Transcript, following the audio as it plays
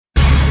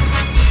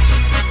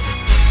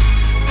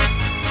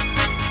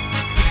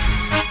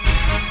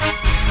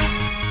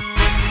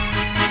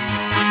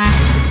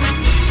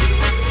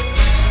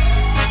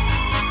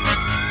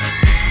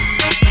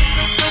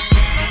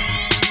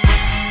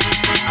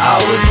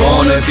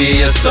born to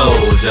be a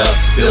soldier,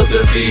 built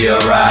to be a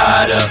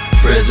rider,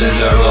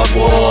 prisoner of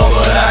war,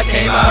 but I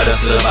came out a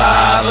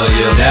survivor.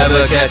 You'll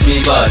never catch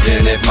me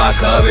budging if my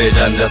courage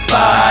under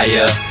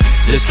fire.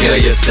 Just kill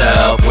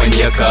yourself when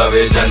your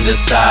courage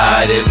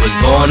undecided. Was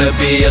born to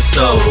be a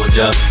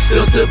soldier,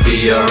 built to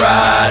be a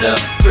rider,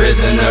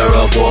 prisoner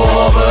of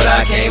war, but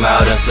I came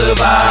out a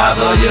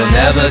survivor. You'll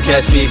never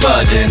catch me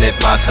budging if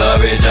my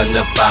courage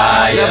under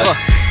fire.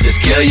 Just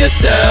kill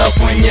yourself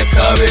when your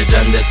courage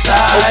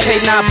undecided.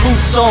 Okay, now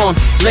boots on,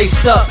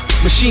 laced up,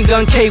 machine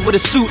gun K with a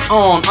suit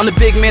on. I'm the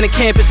big man of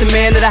campus, the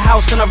man of the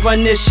house, and I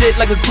run this shit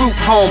like a group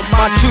home.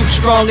 My troops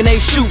strong and they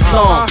shoot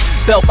long.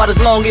 Belt about as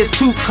long as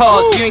 2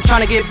 cars. You ain't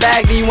tryna get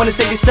bagged and you wanna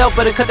save yourself,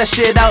 better cut that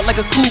shit out like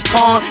a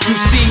coupon. You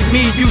see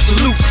me, you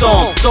salute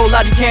song. So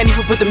loud you can't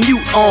even put the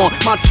mute on.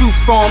 My true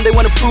form, they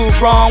wanna prove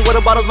wrong. What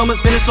about as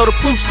almost finished so the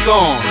proof's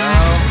gone?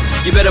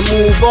 You better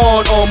move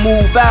on or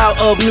move out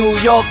of New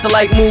York to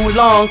like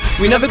Mulan.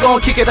 We never gon'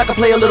 kick it, I can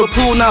play a little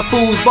pool, not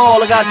fool's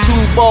ball. I got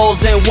 2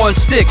 balls and 1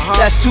 stick,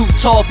 that's too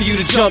tall for you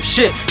to jump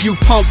shit. You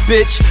punk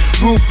bitch,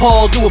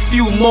 RuPaul, do a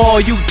few more,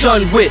 you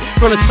done with.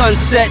 From the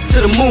sunset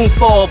to the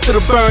moonfall, to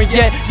the burn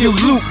yet, you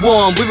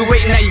lukewarm. We been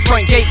waiting at your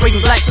front gate,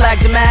 waving black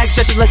flags and mags,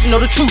 just to let you know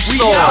the truth.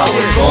 I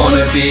was born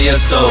to be a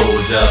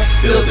soldier,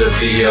 built to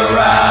be a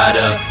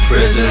rider,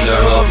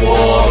 prisoner of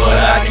war, but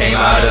I came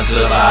out a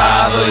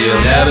survivor.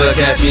 You'll never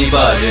catch me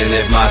budging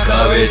if my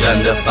courage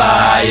under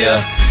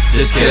fire.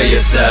 Just kill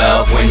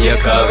yourself when your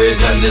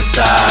courage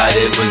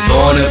undecided. Was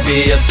born to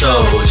be a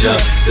soldier,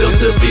 built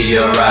to be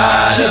a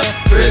rider,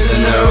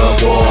 prisoner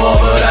of war,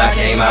 but I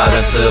came out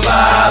a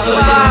survivor.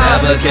 You'll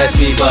never catch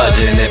me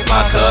budging if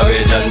my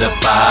courage under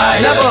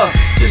fire.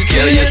 Just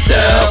kill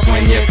yourself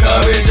when your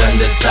courage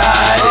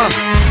undecided.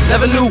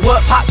 Never knew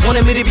what Pops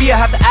wanted me to be, I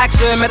have to ask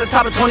him at the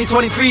top of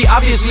 2023.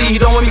 Obviously, he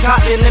don't want me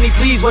copying any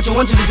please. What you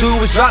want you to do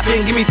is drop it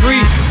and give me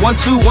 3. 1,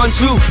 2, 1,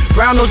 2.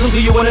 Brown nose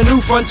until you want a new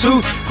front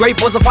tooth. Great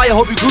balls of fire,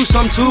 hope you grew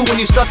some too. When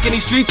you stuck in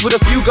these streets with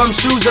a few gum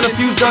shoes and a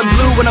fuse done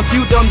blue and a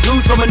few dumb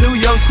dudes from a new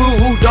young crew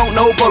who don't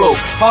know bolo.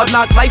 Hard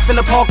knock life in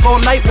the park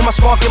all night with my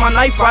spark and my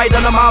knife right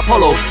under my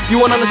polo. You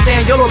won't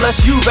understand YOLO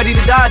unless you ready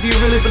to die. Do you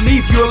really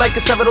believe you are like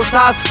a sever those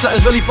ties?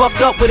 Something's really fucked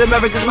up with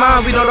America's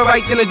mind. We know the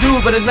right thing to do,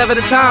 but it's never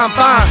the time.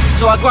 Fine,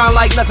 so I grind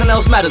like nothing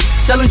else matters.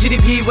 Selling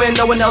GDP when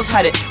no one else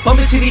had it.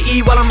 Bumping to the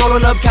E while I'm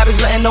rolling up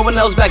cabbage, letting no one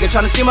else bag it.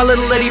 Trying to see my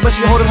little lady, but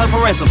she holding her for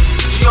ransom.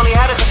 She only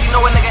had it cause she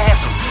know a nigga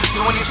handsome.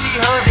 So when you see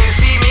her, then you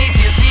see me.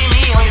 Till you see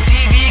me on your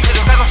TV,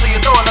 couldn't back so you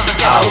throw another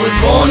demo. I was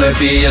born to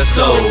be a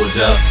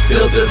soldier,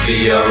 built to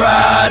be a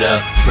rider,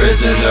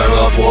 prisoner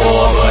of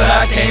war, but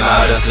I came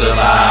out a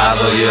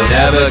survivor. You'll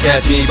never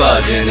catch me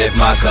budging if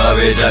my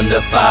courage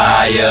under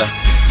fire.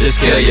 Just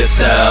kill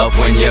yourself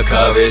when your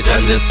courage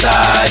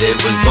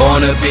undecided. Was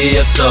born to be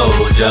a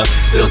soldier,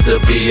 built to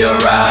be a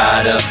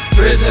rider,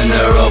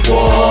 prisoner of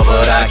war,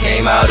 but I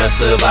came out a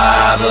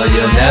survivor.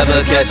 You'll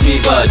never catch me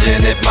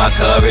budging if my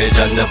courage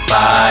under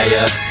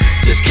fire.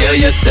 Just kill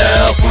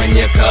yourself when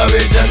your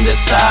courage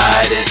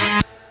undecided.